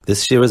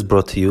This year is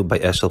brought to you by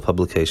Eshel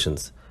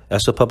Publications.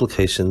 Eshel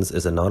Publications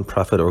is a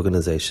non-profit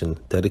organization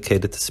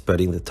dedicated to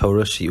spreading the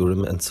Torah,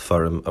 Shiurim, and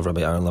Sefarim of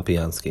Rabbi Aaron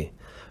Lapiansky.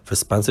 For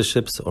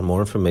sponsorships or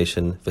more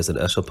information, visit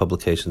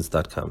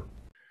eshelpublications.com.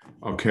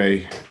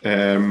 Okay,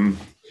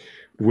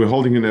 we're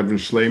holding an Even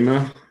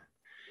Shleima,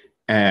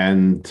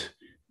 and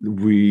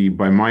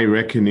by my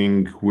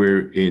reckoning,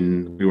 we're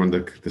on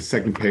the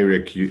second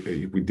parak.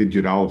 We did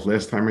Yud Aleph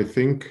last time, I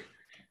think,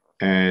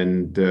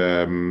 and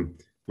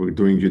we're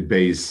doing Yud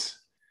Beis.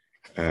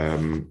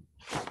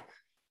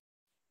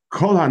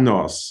 Kol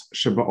hanos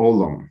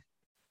shebaolam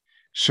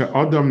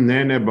she'adam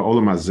nene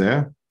ba'olam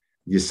hazeh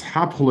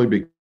yishap lo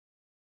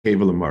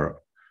b'kevel amara.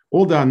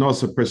 All the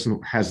hanos a person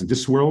has in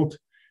this world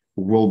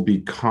will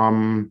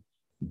become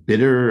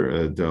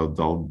bitter.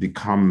 They'll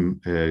become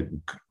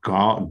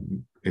God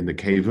in the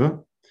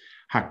keva.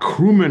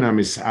 Hakrumen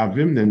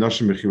amisavim the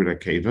noshim mechivur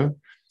keva.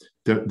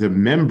 The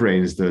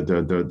membranes,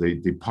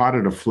 the part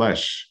of the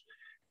flesh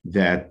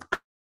that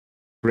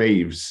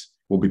craves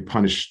will be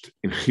punished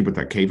in Chibut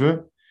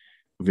HaKeva.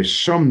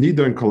 V'sham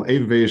nidon kol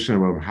eva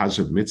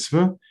hazard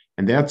mitzvah,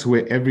 and that's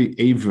where every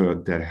eva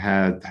that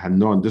had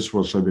no in this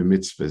world shall be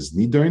mitzvah is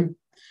nidon.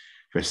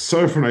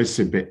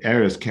 V'sorfenoi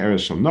be'eres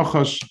keres shel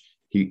nochash,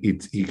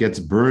 he gets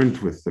burned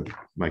with the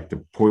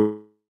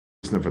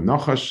poison of a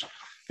nochash.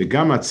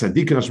 V'gam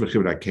tzaddik nosh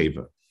mechivur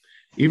HaKeva.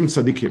 Even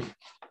tzaddikim.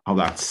 Al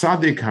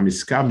tzaddik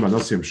hamiskav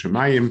manosim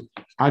shemayim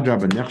adra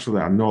b'nechshel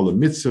anol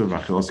mitzvah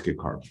v'achelos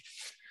kekarb.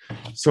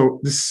 So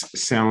this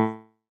sounds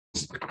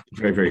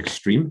very, very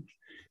extreme,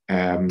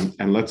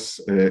 and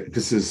let's.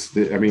 This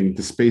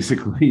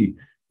basically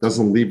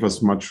doesn't leave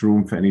us much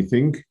room for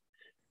anything,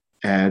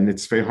 and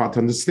it's very hard to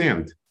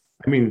understand.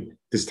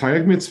 This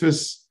Taryag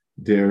mitzvahs,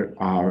 there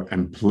are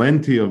and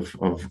plenty of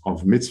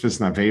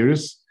mitzvahs and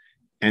averos,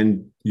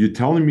 and you're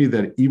telling me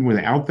that even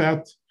without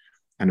that,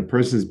 and a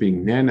person is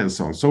being nen and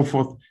so on and so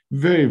forth,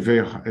 very,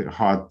 very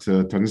hard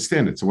to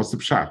understand it. So what's the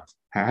pshat?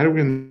 How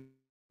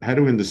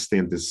do we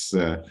understand this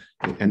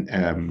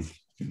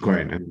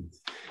Goyen? And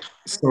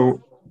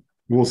so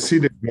we'll see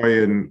the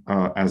Goyen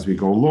as we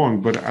go along,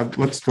 but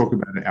let's talk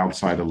about it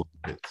outside a little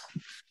bit.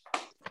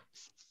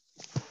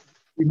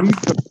 We need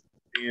to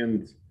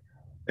understand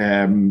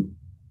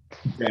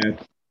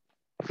that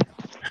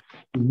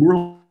the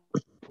world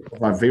of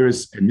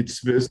Averis and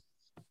mitzvahs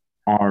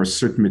are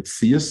certain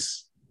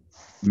mitzvahs,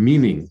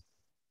 meaning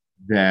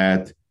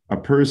that a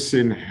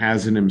person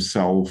has in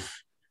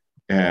himself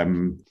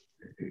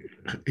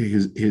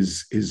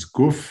his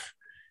guf,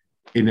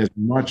 in as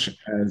much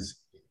as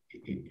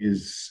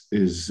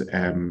is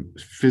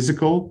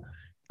physical,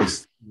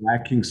 is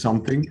lacking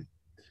something,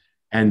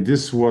 and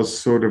this was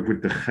sort of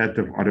with the chet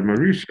of Adam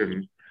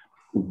Arishon.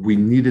 We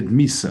needed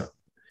misa.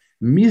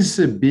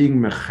 Misa being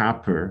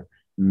mechaper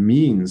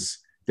means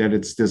that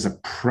there's a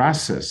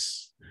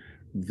process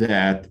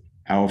that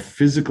our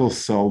physical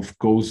self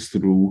goes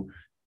through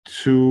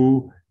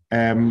to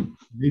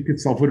make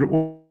itself what it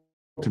ought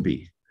to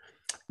be.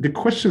 The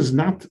question is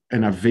not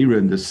an avera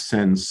in the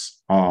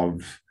sense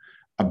of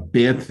a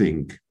bad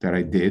thing that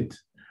I did,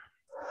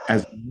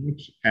 as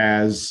much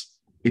as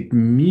it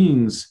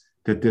means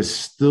that there's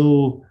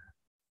still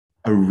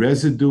a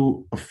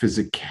residue of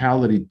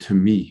physicality to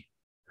me.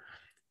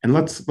 And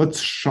let's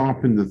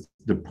sharpen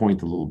the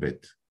point a little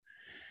bit.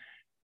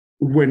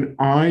 When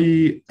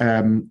I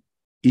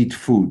eat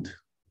food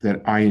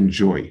that I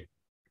enjoy,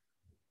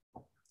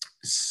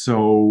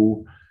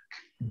 so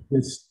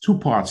there's two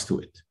parts to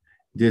it.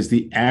 There's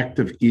the act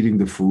of eating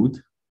the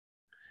food,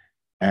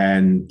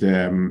 and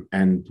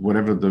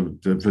whatever the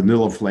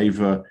vanilla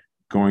flavor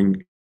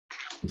going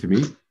to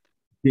me.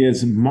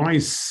 There's my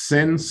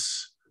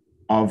sense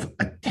of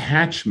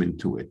attachment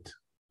to it.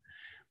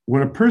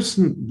 When a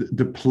person,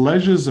 the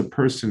pleasures a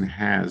person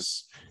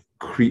has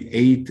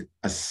create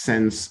a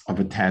sense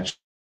of attachment,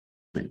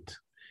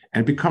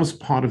 and it becomes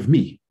part of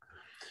me.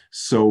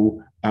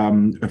 So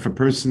if a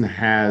person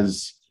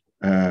has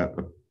a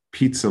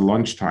pizza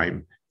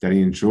lunchtime that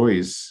he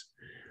enjoys,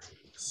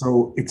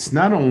 so it's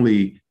not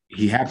only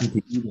he happened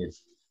to eat it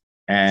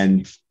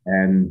and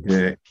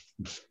he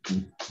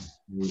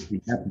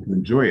happened to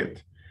enjoy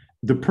it.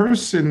 The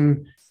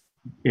person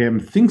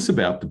thinks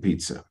about the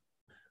pizza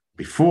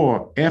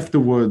before,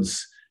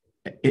 afterwards.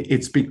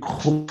 It's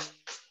because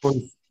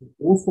it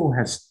also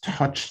has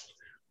touched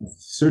a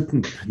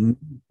certain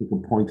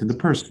point in the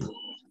person.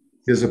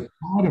 There's a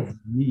part of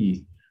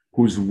me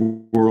whose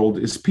world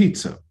is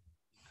pizza.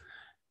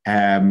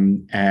 That's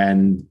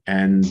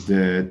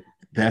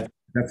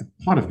a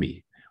part of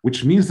me,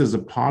 which means there's a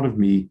part of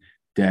me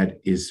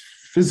that is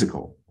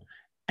physical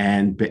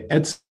and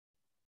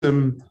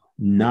be'etzem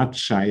not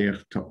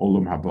shaykh to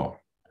olam haba.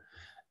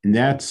 And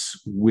that's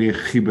where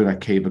Chibur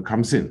HaKeva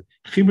comes in.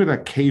 Chibur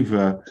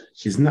HaKeva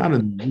is not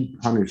a new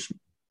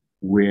punishment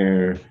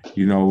where,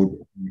 they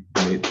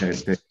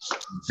invented this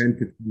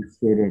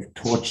sort of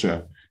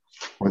torture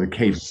for the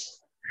cave.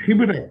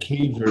 Chibur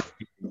HaKeva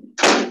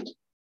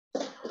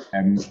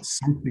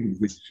something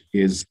which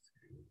is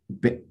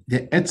the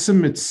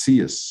etzem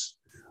mitzias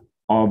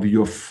of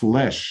your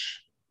flesh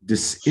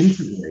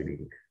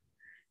disintegrating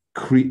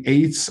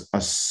creates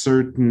a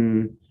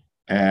certain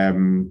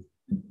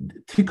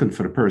tikkun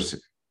for the person.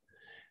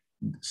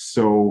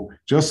 So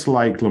just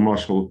like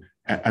Lamashal,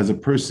 as a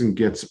person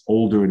gets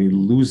older and he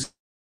loses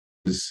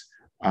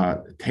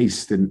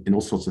taste in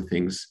all sorts of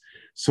things,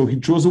 so he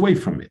draws away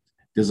from it.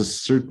 There's a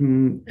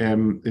certain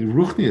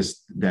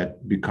ruchnius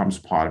that becomes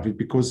part of it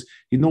because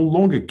he no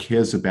longer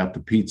cares about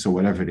the pizza or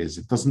whatever it is.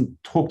 It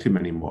doesn't talk to him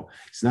anymore.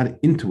 He's not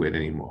into it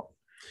anymore.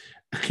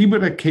 Chibur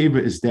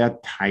HaKeva is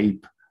that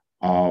type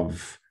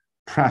of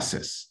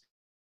process.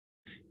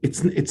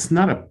 It's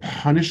not a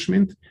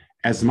punishment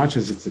as much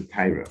as it's a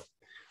tyra.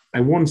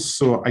 I once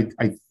saw,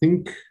 I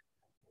think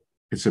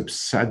it's a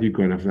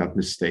Psadigron, if I'm not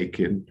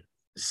mistaken,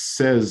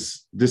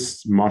 says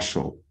this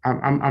mashal.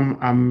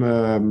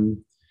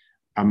 I'm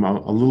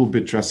a little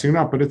bit dressing it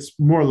up, but it's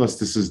more or less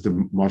this is the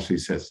mashal he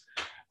says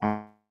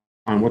on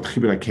what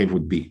Chibur HaKeva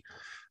would be.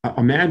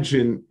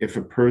 Imagine if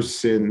a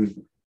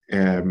person,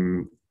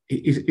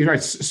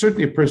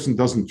 certainly a person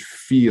doesn't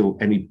feel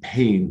any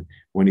pain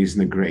when he's in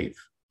the grave.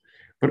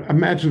 But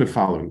imagine the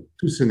following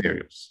two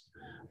scenarios.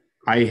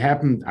 I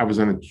was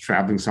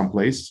traveling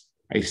someplace.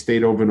 I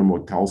stayed over in a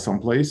motel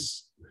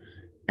someplace.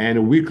 And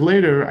a week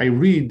later, I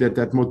read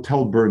that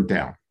motel burned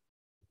down.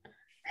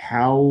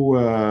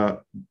 How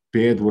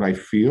bad would I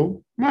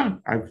feel? Well,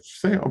 I'd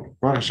say, oh,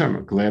 Baruch Hashem,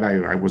 I'm glad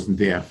I wasn't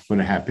there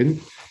when it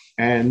happened.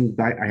 And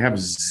I have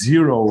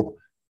zero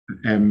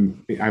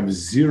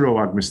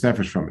agmas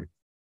nefesh from it.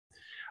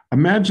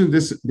 Imagine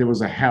this, there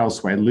was a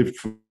house where I lived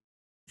for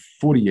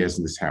 40 years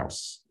in this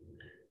house,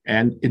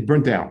 and it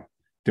burned down.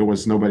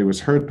 Nobody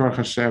was hurt, Baruch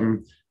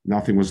Hashem,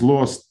 nothing was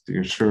lost, the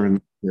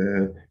insurance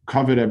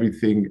covered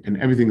everything,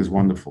 and everything is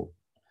wonderful.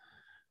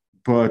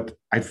 But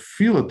I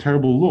feel a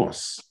terrible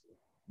loss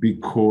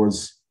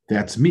because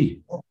that's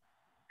me.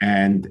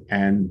 And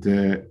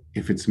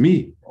if it's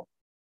me,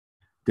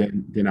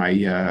 then I,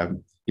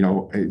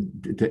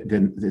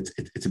 then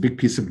it's a big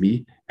piece of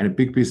me, and a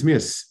big piece of me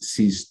has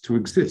ceased to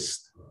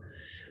exist.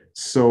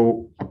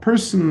 So a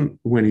person,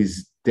 when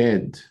he's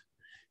dead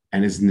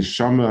and his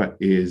neshama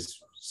is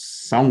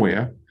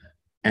somewhere,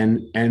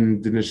 and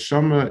the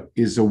neshama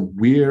is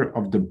aware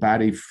of the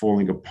body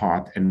falling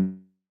apart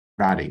and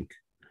rotting.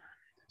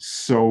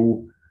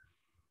 So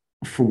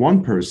for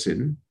one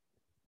person,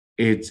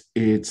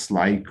 it's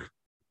like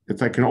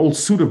an old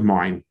suit of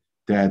mine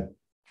that,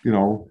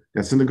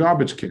 that's in the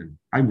garbage can.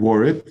 I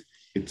wore it.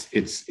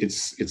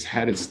 It's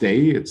had its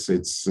day.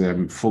 It's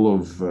full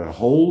of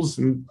holes,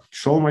 and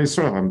Shalom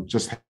Yisrael. I'm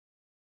just happy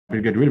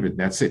to get rid of it.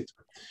 That's it.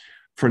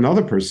 For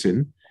another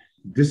person,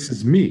 this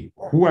is me.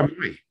 Who am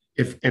I?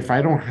 If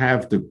I don't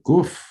have the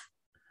guf,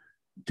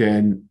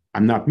 then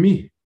I'm not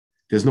me.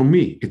 There's no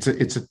me. It's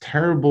a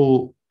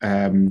terrible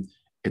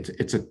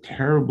it's a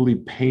terribly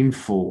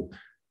painful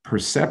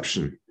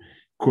perception,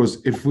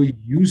 because if we're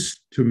used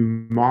to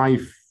my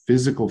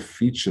physical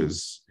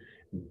features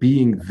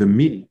being the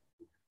me,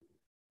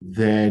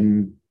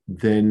 then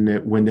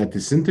when that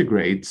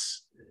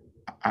disintegrates,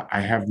 I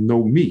have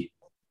no me.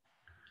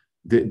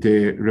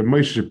 The Rav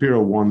Moshe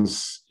Shapiro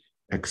once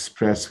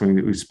expressed,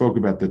 when we spoke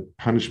about the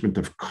punishment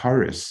of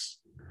Karis,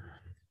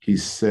 he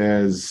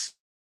says,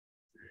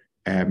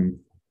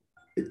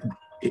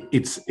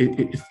 it's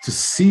to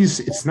cease.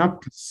 It's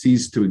not to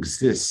cease to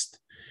exist.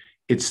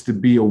 It's to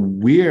be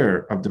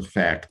aware of the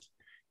fact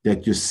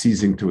that you're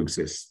ceasing to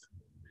exist.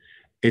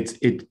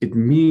 It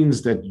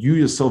means that you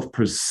yourself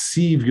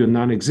perceive your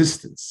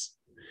non-existence.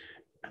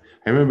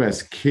 I remember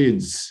as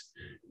kids,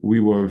 we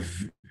were,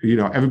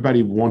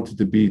 everybody wanted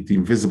to be the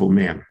invisible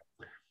man.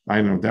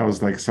 I know that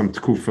was like some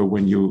tkufa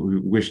when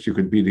you wished you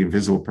could be the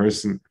invisible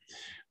person,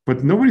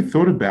 but nobody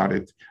thought about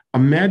it.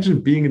 Imagine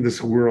being in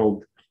this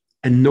world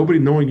and nobody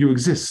knowing you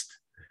exist,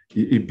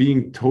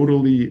 being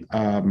totally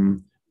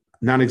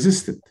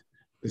non-existent.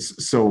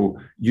 So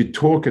you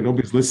talk and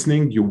nobody's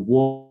listening. You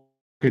walk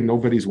and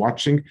nobody's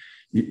watching.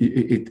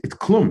 It's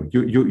klum.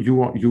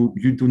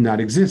 You do not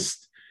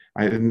exist.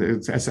 I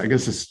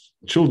guess as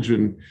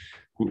children,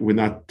 we're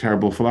not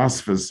terrible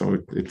philosophers, so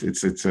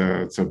it's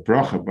a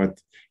bracha. But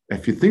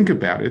if you think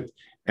about it,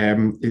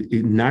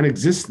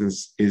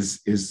 non-existence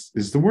is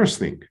the worst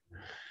thing.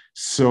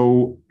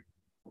 So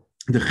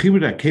the Chibur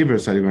HaKeva,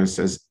 Sadivan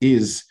says,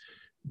 is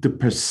the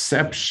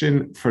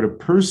perception for the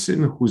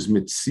person whose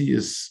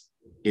mitzias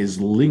is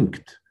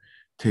linked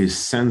to his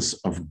sense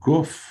of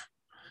guf,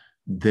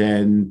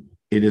 then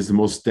it is the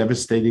most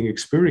devastating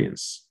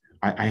experience.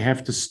 I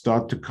have to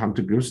start to come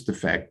to grips with the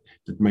fact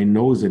that my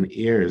nose and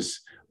ears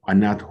are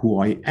not who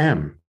I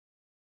am.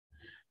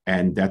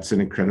 And that's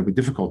an incredibly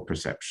difficult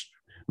perception.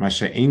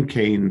 Masha Ein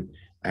Kain,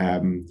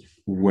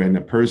 when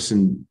a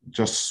person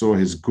just saw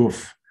his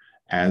guf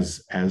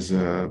as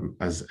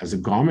a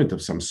garment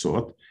of some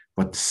sort,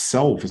 but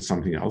self is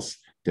something else,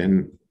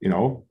 then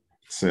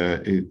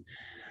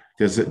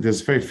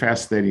there's very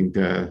fascinating.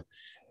 The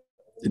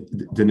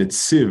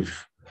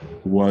Netziv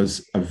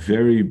was a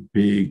very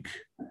big,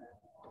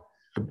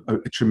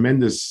 a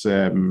tremendous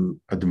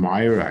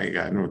admirer. I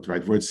don't know what the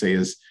right word to say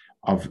is,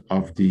 of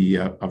Rabbi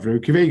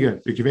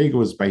Akiva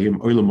was by him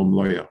Olam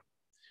Loya.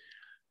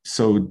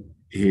 So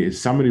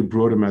somebody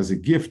brought him as a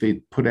gift.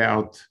 They put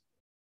out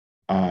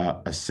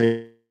a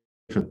sefer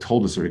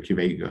told us Rabbi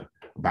Akiva,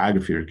 a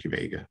biography of Rabbi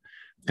Akiva,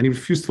 and he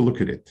refused to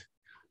look at it.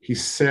 He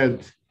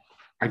said,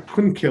 I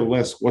couldn't care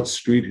less what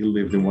street he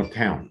lived in, what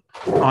town.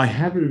 I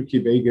have Rabbi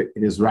Akiva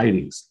in his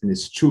writings, in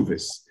his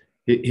chuvas.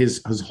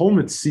 His whole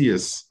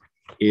metzias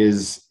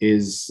is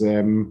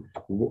the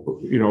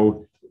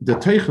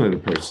teichen of the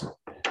person.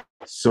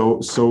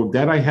 So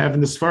that I have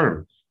in this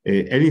firm.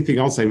 Anything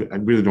else I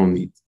really don't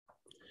need.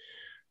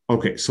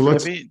 Okay, so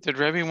let's. Did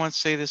Rebbe once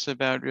say this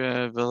about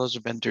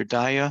Elazar ben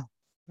Derdaya?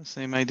 The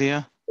same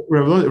idea?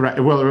 Well, Rabbi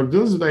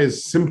Derdaya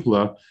is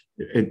simpler.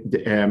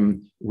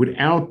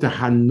 Without the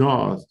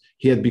hana,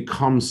 he had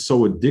become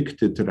so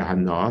addicted to the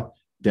hana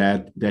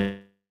that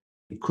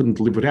he couldn't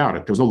live without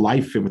it. There was no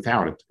life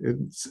without it.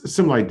 It's a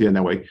similar idea in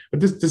that way.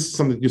 But this is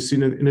something you see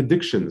in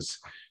addictions.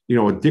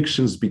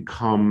 Addictions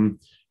become.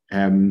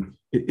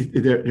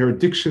 There are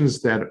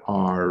addictions that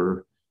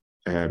are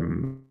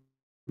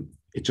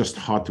it's just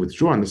hard to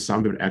withdraw, and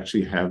some of it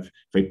actually have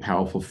very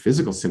powerful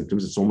physical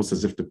symptoms. It's almost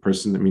as if the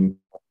person,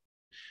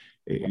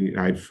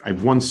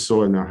 I've once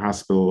saw in a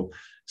hospital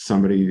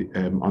somebody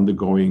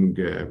undergoing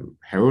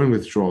heroin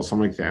withdrawal,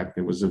 something like that.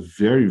 It was a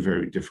very,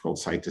 very difficult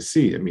sight to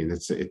see.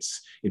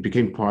 It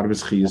became part of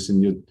his chiyus,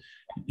 and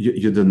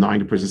you're denying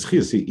the person's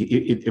chiyus.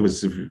 It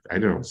was, I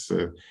don't know,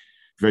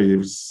 it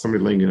was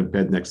somebody laying in a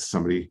bed next to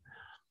somebody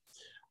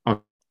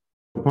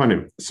upon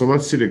him. So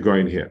let's see the guy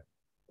in here.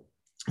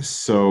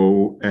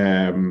 So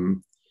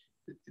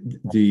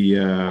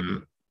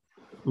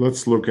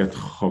let's look at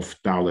Chof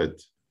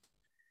Dalet.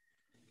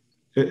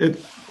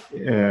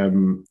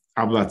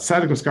 Abla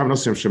tzadik uskav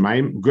nosim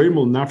shemaim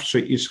goimul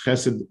nafshe ish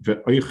chesed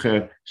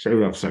ve'oiche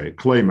she'urav sorry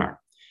kloimar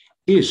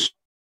ish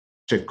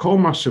shekol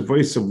ma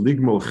shevoisav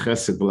ligmol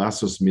chesed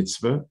v'lasos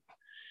mitzvah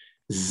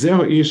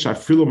zeo ish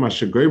afilu ma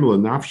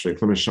shegoimul nafshe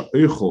kloimar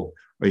she'oichel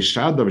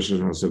oishada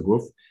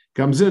v'shezaguf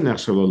gam ze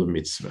nechshelo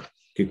l'mitzvah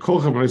ki kol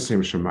chav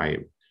nosim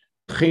shemaim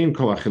chen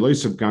kol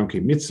achiloisav gam ki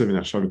mitzvah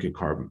v'nechshav ki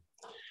carbon.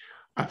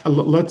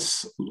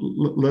 Let's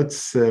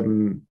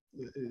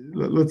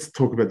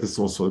talk about this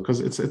also, because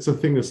it's a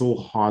thing that's a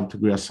little hard to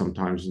grasp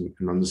sometimes and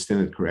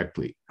understand it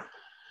correctly.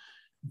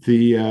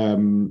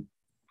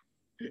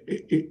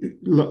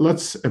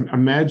 Let's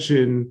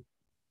imagine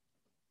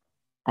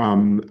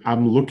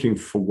I'm looking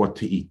for what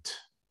to eat.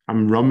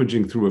 I'm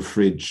rummaging through a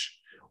fridge,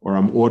 or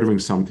I'm ordering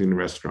something in a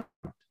restaurant.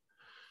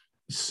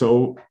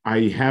 So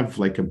I have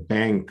like a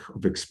bank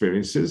of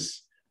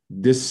experiences.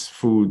 This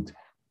food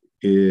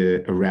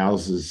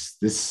arouses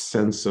this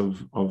sense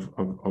of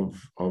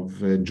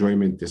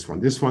enjoyment, this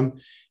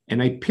one,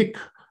 and I pick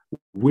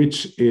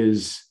which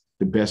is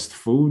the best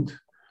food,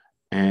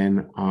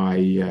 and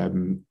I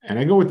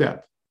go with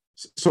that.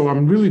 So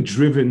I'm really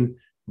driven.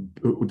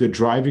 The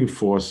driving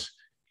force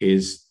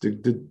is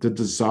the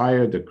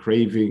desire, the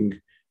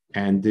craving,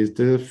 and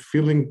the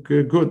feeling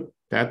good.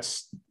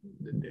 That's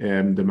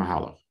the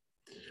mahalach.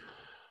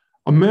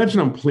 Imagine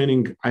I'm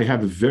planning. I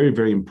have a very,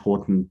 very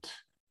important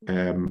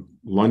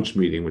lunch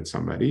meeting with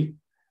somebody,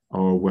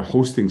 or we're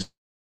hosting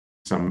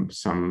some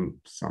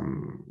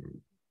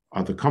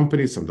other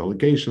company, some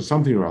delegation,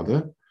 something or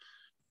other,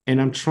 and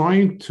I'm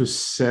trying to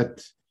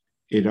set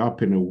it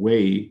up in a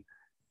way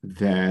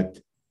that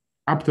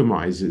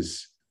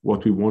optimizes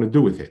what we want to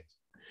do with it.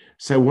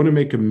 So I want to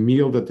make a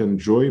meal that I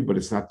enjoy, but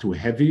it's not too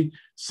heavy,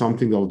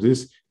 something that'll do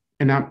this.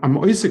 And I'm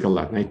oisik a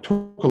lot, and I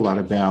talk a lot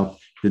about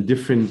the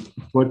different,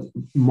 but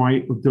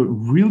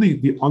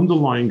the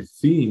underlying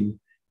theme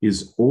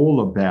is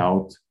all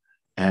about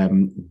a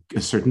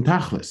certain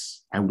tachlis.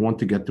 I want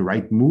to get the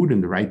right mood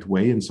in the right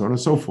way, and so on and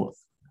so forth.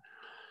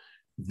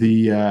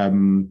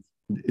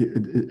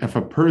 If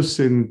a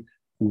person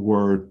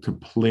were to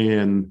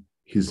plan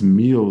his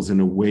meals in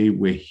a way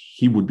where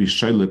he would be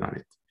shaylit on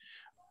it,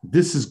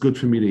 this is good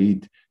for me to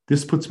eat,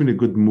 this puts me in a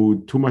good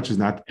mood, too much is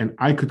not, and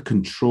I could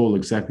control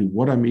exactly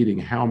what I'm eating,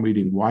 how I'm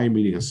eating, why I'm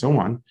eating, and so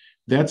on.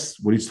 That's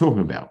what he's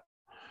talking about.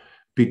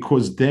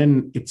 Because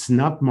then it's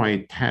not my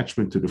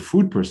attachment to the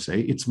food per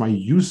se, it's my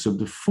use of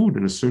the food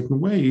in a certain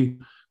way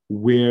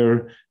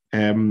where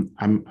I'm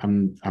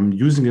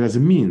using it as a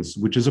means,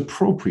 which is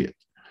appropriate.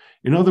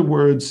 In other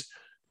words,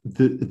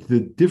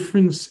 the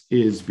difference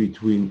is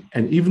between,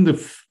 and even the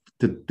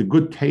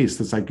good taste,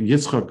 it's like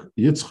Yitzchak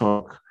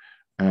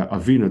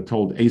Avinu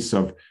told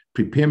Esav,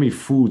 prepare me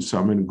food so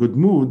I'm in a good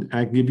mood, and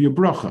I can give you a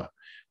bracha,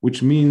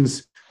 which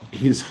means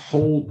his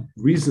whole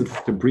reason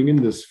to bring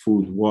in this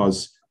food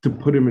was to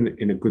put him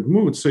in a good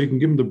mood, so you can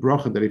give him the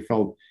bracha that he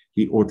felt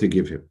he ought to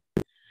give him.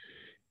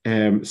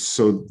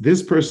 So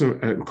this person,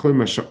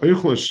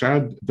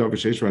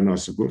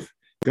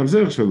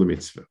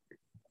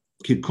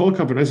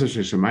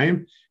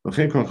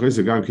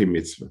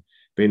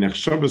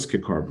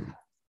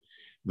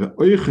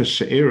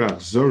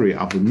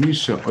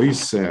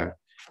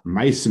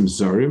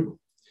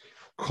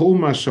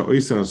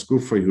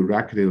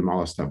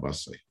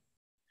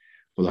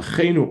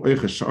 ולכן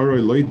אויך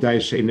שערוי לא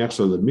ידעי שאין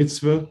נחשב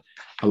למצווה,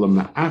 אלא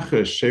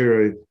מאחר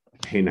שערוי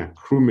הן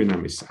הקרומים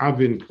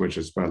המסעבים, כמו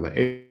שהסבר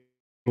לעיל,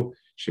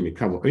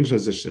 שמקבל עונש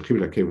הזה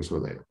שחיבר הקבע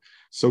מסולד.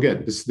 So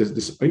again, this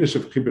עונש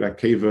of חיבר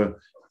הקבע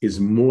is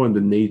more in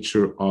the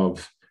nature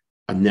of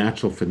a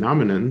natural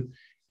phenomenon.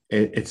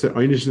 It's an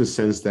in the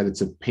sense that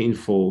it's a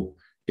painful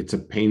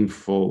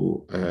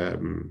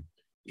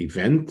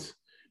event,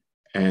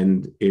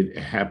 and it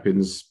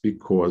happens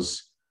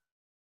because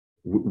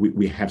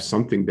we have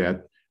something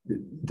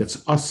that's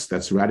us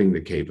that's riding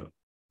the keva.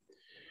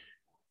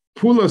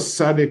 Pula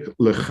sadik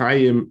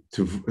lechayim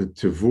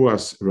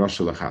tevuas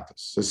rasha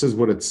lechatas. This is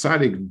what a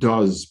tzaddik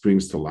does,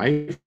 brings to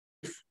life.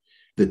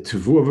 The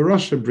tevu of a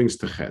rasha brings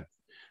to chet.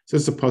 So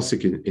it's a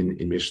pasuk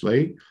in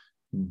Mishlei,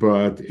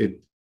 but the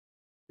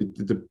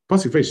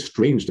pasuk is very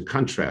strange, the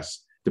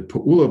contrast. The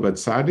Pa'ula of a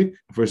tzaddik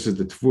versus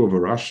the Tvu of a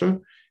Rasha,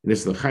 and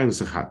it's the L'chaim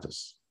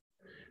Sechatas.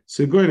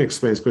 So go and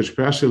explain,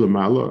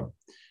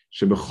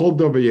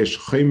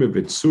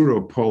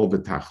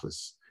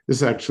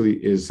 this actually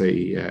is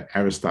a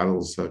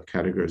Aristotle's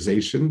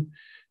categorization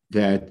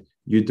that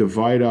you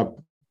divide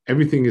up,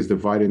 everything is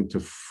divided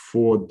into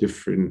 4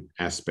 different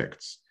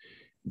aspects.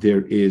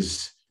 There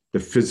is the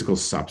physical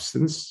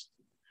substance,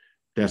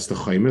 that's the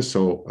chayma.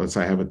 So let's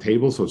say I have a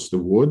table, so it's the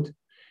wood.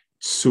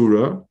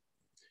 Tsura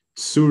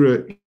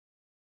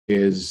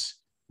is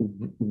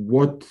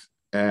what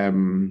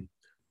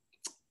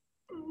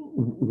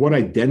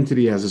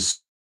identity has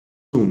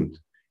assumed.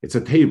 It's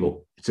a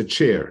table, it's a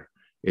chair,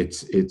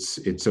 it's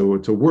a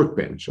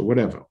workbench or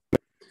whatever.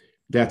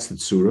 That's the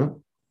tsura.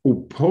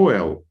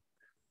 Upoel,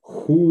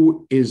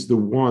 who is the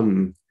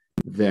one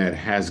that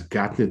has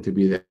gotten it to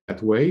be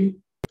that way?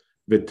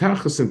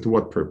 V'tachas, and to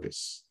what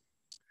purpose?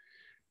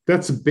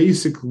 That's a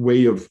basic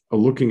way of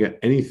looking at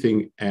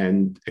anything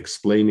and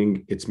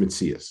explaining its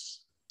mitzias.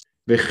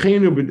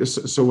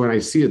 So when I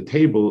see a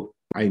table,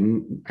 I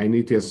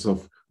need to ask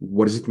myself,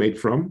 what is it made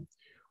from?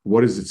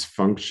 What is its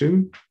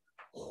function?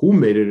 Who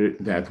made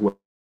it that way?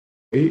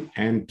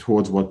 And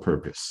towards what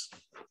purpose?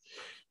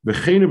 So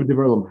chayma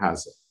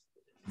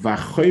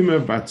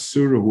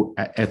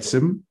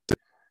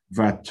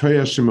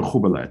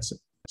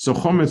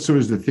tzur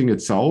is the thing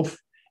itself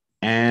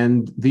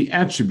and the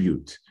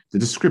attribute, the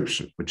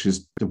description, which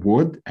is the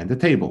wood and the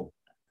table.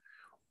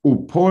 The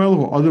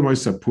poel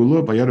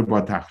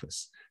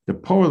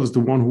is the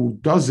one who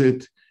does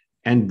it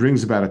and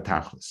brings about a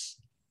tachlis.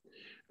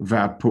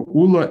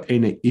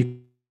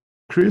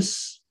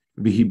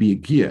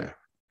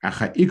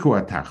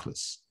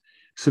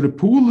 So the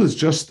pool is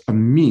just a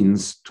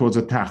means towards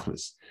a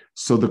tachlis.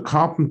 So the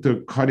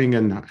carpenter cutting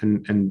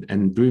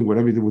and doing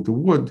whatever he did with the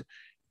wood,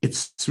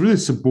 it's really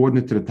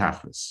subordinate to the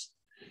tachlis.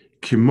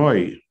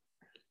 Kimoi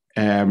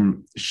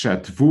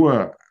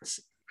shatvua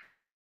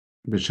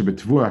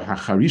b'shebetvua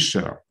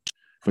hacharisha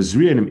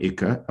v'zriyanim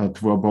ika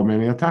tvua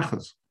b'meni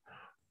atachlis.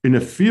 In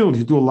a field,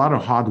 you do a lot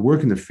of hard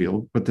work in the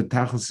field, but the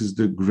tachlis is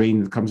the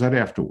grain that comes out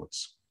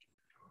afterwards.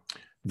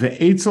 The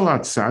eitzel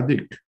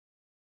atzadik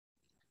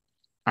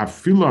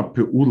afila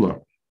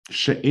peula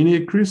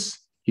she'eni kris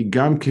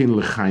higam kein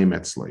l'chaim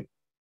etzlei.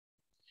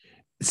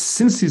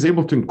 Since he's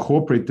able to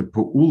incorporate the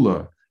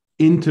peula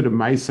into the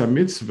Maisa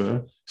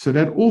mitzvah, so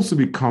that also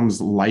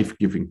becomes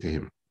life-giving to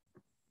him.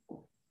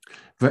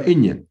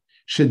 Va'inyan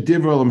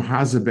shediver olam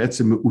haza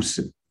be'etzem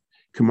meusim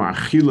k'ma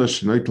achila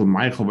shenoitel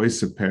meichel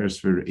v'yiseh peres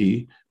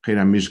v'rei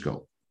k'ena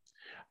mishgal.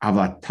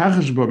 Ava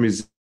tachash ba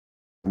mizeh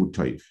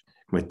u'toiv.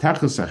 K'ma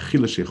tachas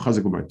achila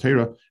she'chazek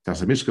b'marteira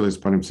tas mishgal is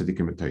panim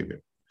tzadikim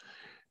v'toivim.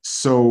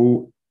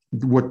 So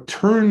what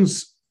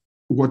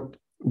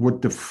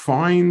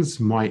defines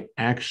my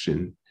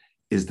action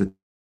is the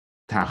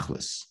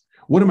tachlis.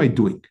 What am I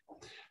doing?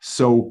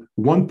 So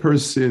one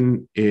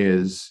person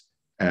is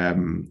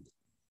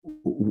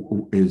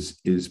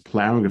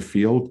plowing a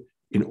field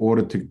in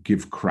order to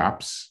give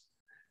crops,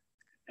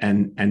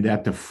 and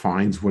that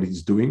defines what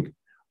he's doing.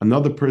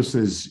 Another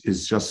person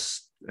is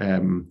just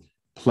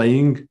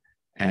playing,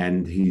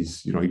 and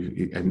he's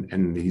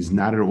and he's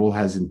not at all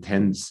has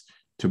intents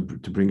to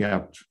bring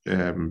out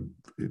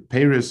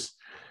Paris.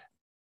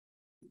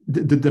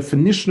 The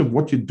definition of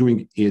what you're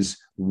doing is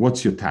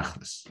what's your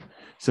tachlis.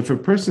 So if a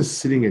person is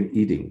sitting and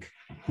eating,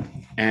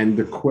 and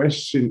the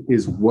question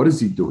is, what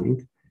is he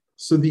doing?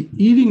 So the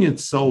eating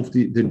itself,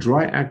 the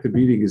dry act of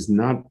eating is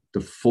not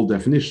the full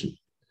definition.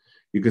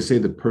 You can say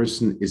the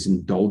person is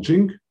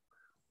indulging,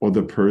 or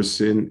the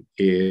person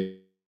is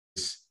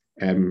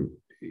giving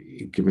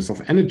himself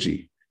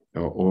energy,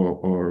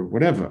 or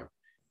whatever.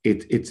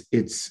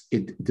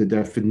 The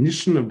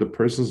definition of the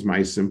person's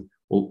maisim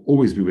will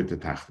always be with the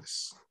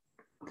tachlis.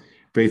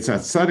 Because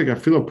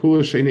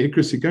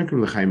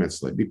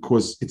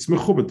it's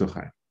mechubet to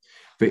chayim.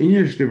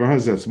 Ve'inyan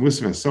shlevahazatz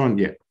musaf and so on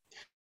yet.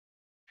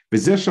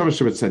 V'zeh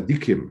shavash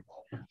tzadikim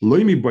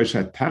loy mi boy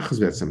shatachas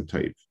ve'etzem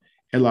toiv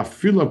ela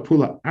fila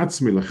pula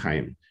atzmi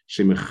lechayim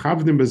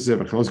shemechavdim bezeh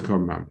v'chalos kor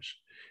mamish.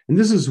 And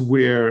this is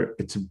where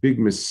it's a big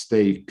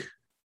mistake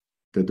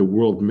that the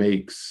world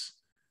makes.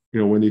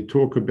 When they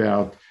talk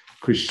about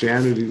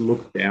Christianity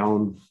looked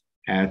down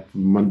at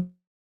mundane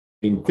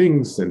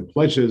things and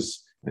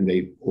pleasures, and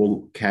they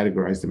all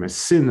categorize them as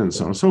sin and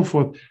so on and so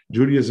forth.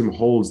 Judaism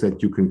holds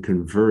that you can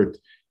convert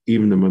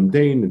even the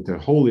mundane into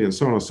holy and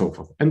so on and so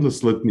forth.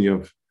 Endless litany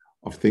of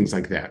things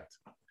like that.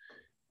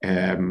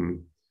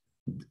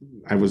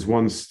 I was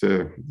once,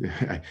 there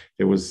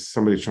was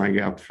somebody trying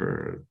out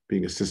for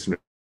being assistant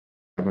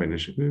rabbi in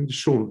the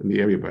shul in the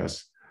area by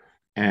us,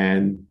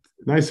 and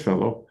nice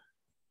fellow.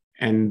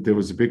 And there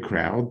was a big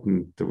crowd,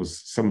 and there was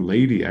some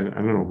lady, I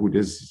don't know who it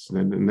is,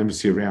 I never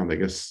see around. I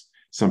guess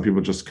some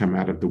people just come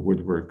out of the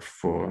woodwork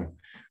for,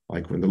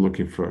 like when they're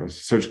looking for a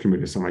search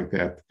committee or something like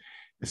that.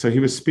 So he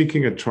was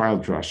speaking at trial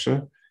drasha,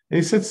 and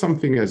he said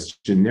something as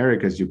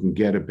generic as you can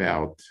get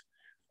about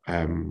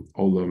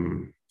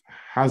Olam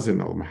Hazen,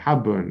 Olam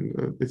Haba,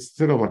 and it's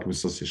sort of like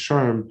Mesilas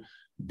Yesharim,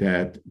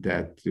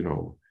 that you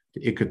know,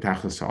 the Iker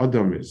Tachlis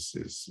Adam is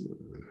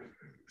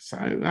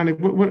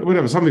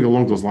whatever, something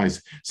along those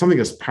lines,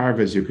 something as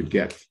powerful as you could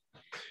get.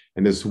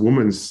 And this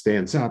woman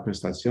stands up and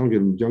starts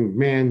yelling, young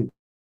man,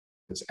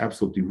 that's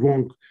absolutely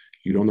wrong.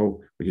 You don't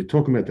know what you're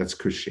talking about. That's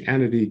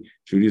Christianity.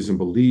 Judaism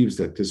believes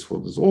that this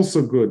world is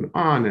also good, and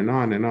on and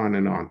on and on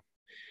and on.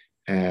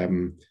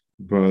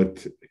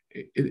 But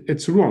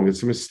it's wrong.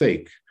 It's a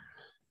mistake.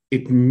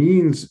 It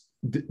means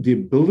the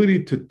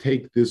ability to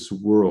take this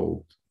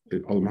world,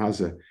 Olam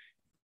Haza,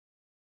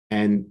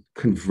 and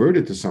convert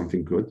it to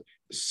something good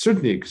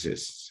certainly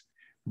exists,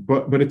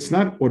 but it's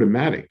not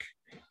automatic.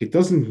 It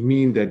doesn't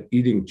mean that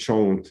eating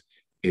cholent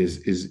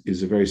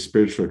is a very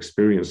spiritual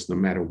experience no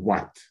matter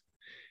what.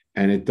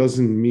 And it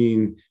doesn't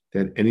mean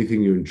that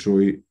anything you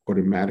enjoy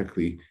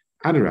automatically,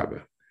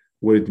 adarabah.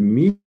 What it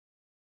means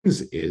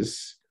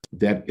is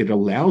that it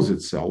allows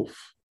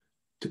itself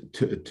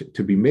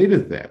to be made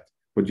of that,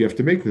 but you have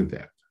to make it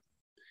that.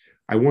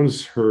 I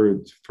once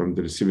heard from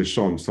the Nesiv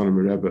Shalom, son of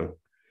a Rebbe,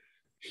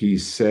 he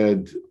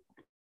said,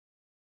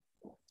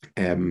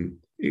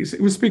 he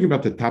was speaking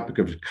about the topic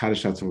of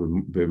Kaddish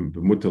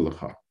b'mutar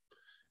lecha.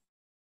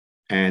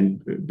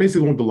 And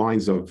basically along the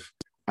lines of,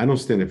 I don't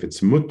understand if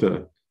it's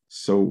mutter,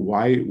 so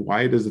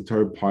why does the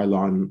Torah pile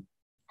on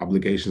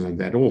obligations on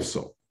that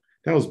also?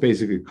 That was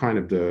basically kind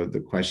of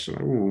the question.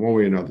 One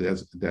way or another,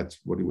 that's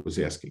what he was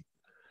asking.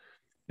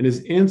 And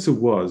his answer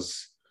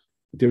was,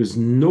 there's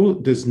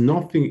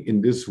nothing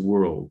in this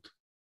world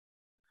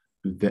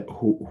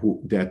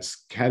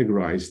that's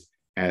categorized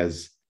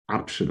as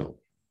optional.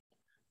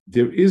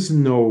 There's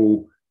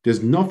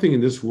nothing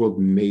in this world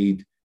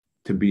made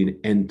to be an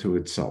end to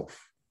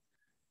itself.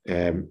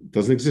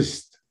 Doesn't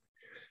exist.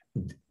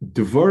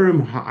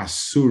 Devarim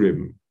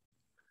ha'asurim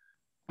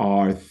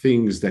are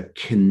things that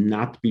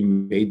cannot be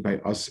made by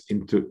us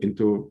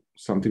into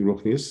something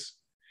ruchnius.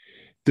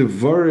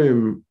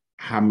 Devarim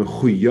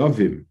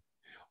ha'mechuyavim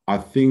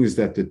are things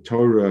that the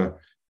Torah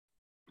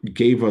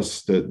gave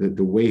us the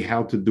way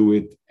how to do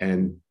it,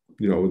 and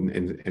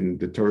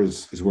the Torah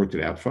has worked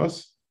it out for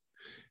us.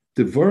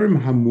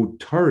 Devarim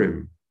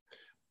hamutarim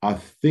are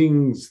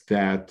things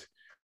that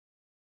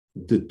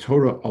the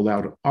Torah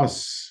allowed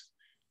us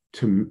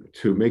to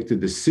make the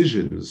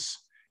decisions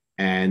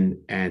and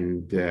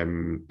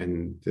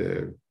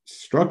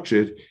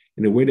structure it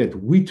in a way that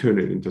we turn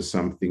it into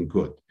something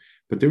good.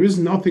 But there is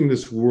nothing in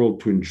this world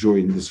to enjoy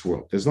in this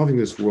world. There's nothing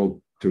in this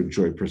world to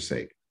enjoy per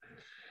se.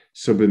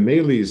 So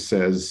B'meili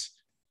says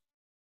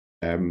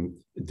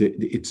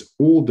it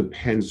all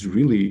depends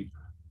really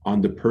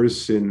on the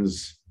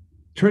person's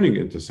turning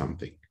into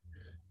something,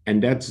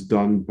 and that's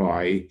done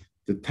by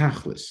the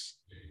tachlis.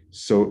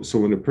 So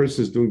when a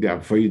person is doing the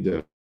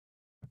avodah,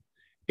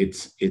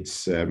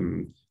 it's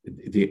the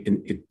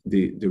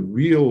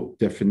real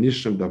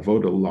definition of the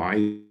avodah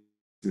lies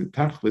in the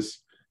tachlis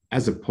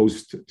as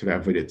opposed to the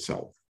avodah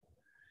itself.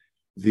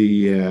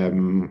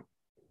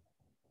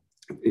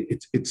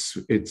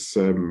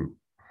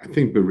 I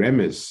think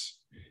Beremes,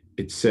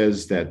 it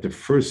says that the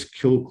first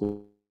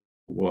kilkel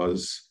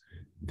was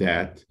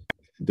that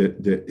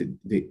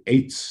the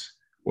eitz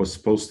was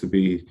supposed to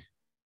be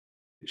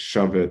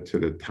shaveh to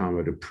the time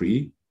of the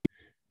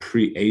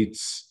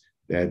pre-eitz,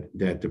 that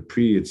the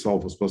pre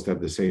itself was supposed to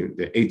have the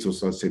eitz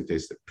was the same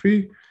taste as the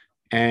pre,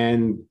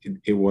 and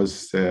it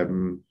was there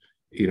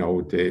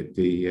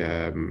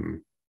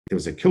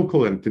was a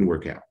kilkel and it didn't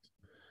work out.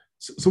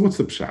 So what's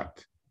the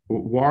pshat?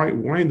 Why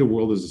in the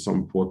world is it so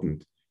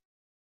important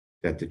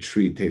that the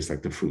tree tastes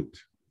like the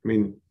fruit? I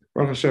mean,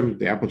 Baruch Hashem,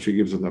 the apple tree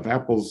gives enough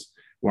apples.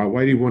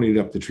 Why do you want to eat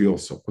up the tree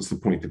also? What's the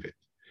point of it?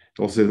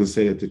 It also doesn't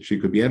say that the tree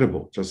could be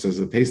edible, just as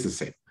it tastes the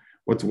same.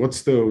 What's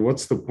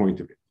the point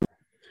of it?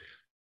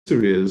 The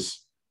answer is,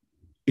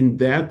 in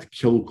that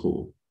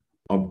kilkul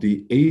of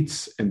the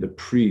eitz and the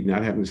pre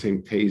not having the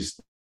same taste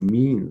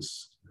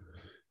means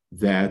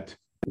that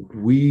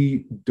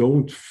we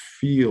don't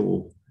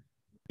feel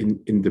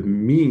in the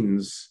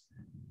means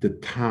the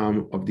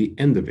time of the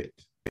end of it.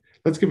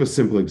 Let's give a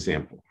simple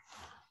example.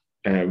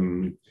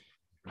 Anyone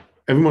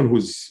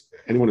who's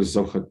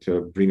zochah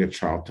to bring a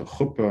child to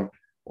chuppah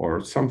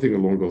or something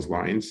along those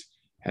lines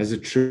has a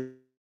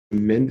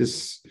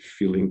tremendous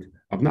feeling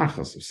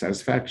nachas, of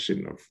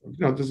satisfaction,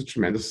 there's a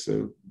tremendous,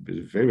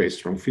 very, very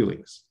strong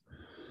feelings.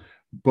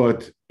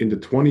 But in the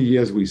 20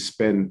 years we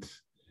spent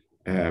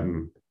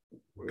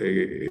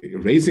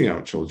raising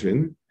our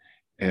children,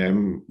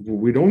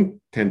 we don't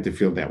tend to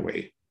feel that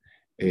way.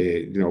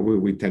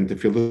 We tend to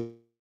feel the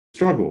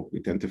struggle.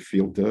 We tend to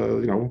feel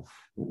the,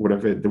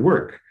 whatever the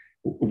work.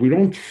 We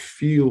don't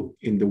feel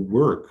in the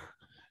work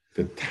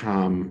the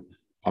time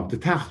of the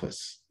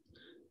tachlis.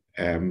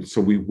 So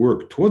we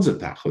work towards the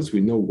tachlis.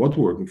 We know what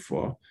we're working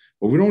for,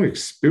 but we don't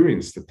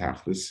experience the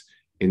tachlis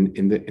in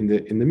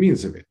the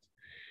means of it.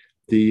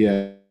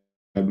 The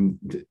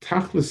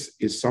tachlis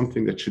is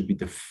something that should be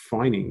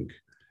defining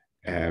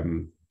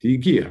the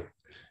yigiyah.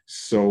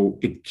 So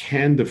it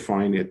can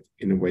define it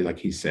in a way, like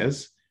he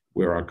says,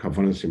 where our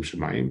kavanas yim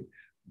shemayim,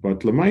 but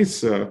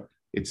lemaisa,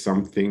 it's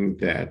something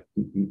that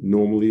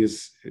normally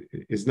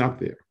is not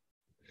there.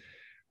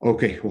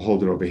 Okay, we'll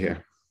hold it over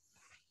here.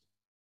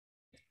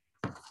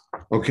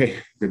 Okay,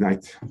 good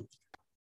night.